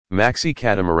Maxi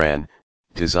Catamaran,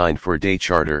 designed for day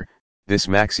charter, this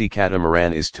Maxi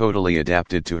Catamaran is totally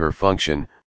adapted to her function.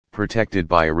 Protected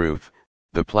by a roof,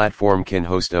 the platform can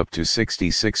host up to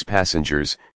 66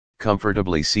 passengers,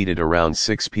 comfortably seated around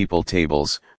 6 people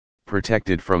tables,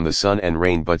 protected from the sun and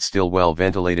rain but still well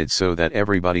ventilated so that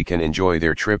everybody can enjoy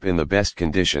their trip in the best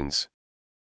conditions.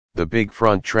 The big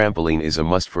front trampoline is a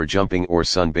must for jumping or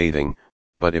sunbathing,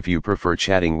 but if you prefer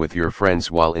chatting with your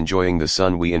friends while enjoying the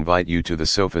sun, we invite you to the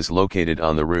sofas located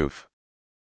on the roof.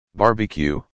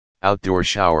 Barbecue, outdoor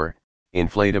shower,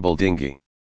 inflatable dinghy.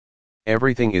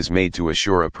 Everything is made to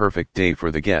assure a perfect day for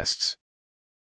the guests.